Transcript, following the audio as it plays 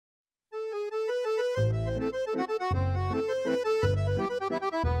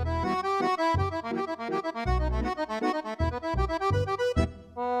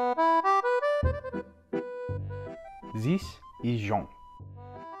This is Jean.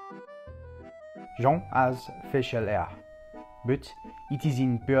 Jean has facial hair, but it is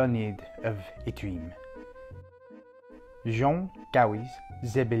in poor need of a trim. Jean carries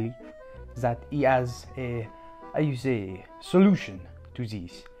the belief that he has a, solution to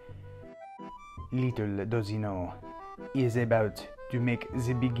this. Little does he know, he is about to make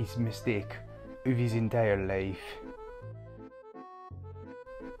the biggest mistake of his entire life.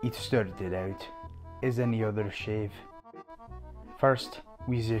 It started out as any other shave. First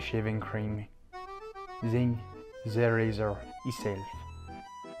with the shaving cream, then the razor itself,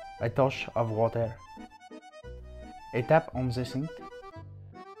 a touch of water, a tap on the sink,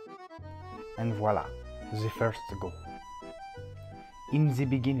 and voila, the first go. In the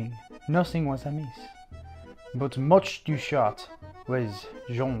beginning, nothing was amiss, but much too short was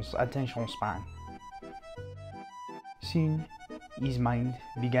Jean's attention span. Soon, his mind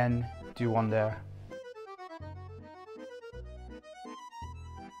began to wander.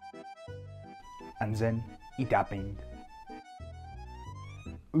 And then it happened.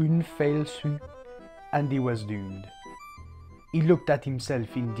 Une fell swoop, and he was doomed. He looked at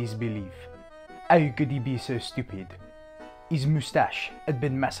himself in disbelief. How could he be so stupid? His moustache had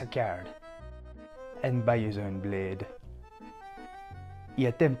been massacred, and by his own blade. He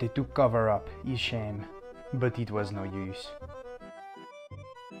attempted to cover up his shame, but it was no use.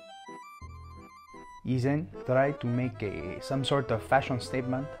 He then tried to make some sort of fashion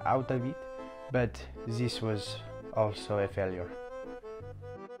statement out of it, but this was also a failure.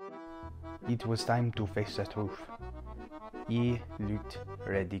 It was time to face the truth. He looked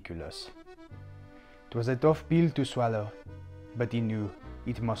ridiculous. It was a tough pill to swallow, but he knew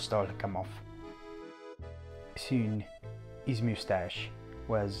it must all come off. Soon, his moustache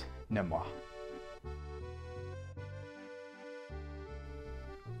was no more.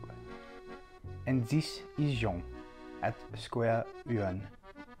 And this is Jean at Square One.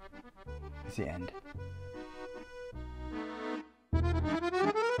 The end.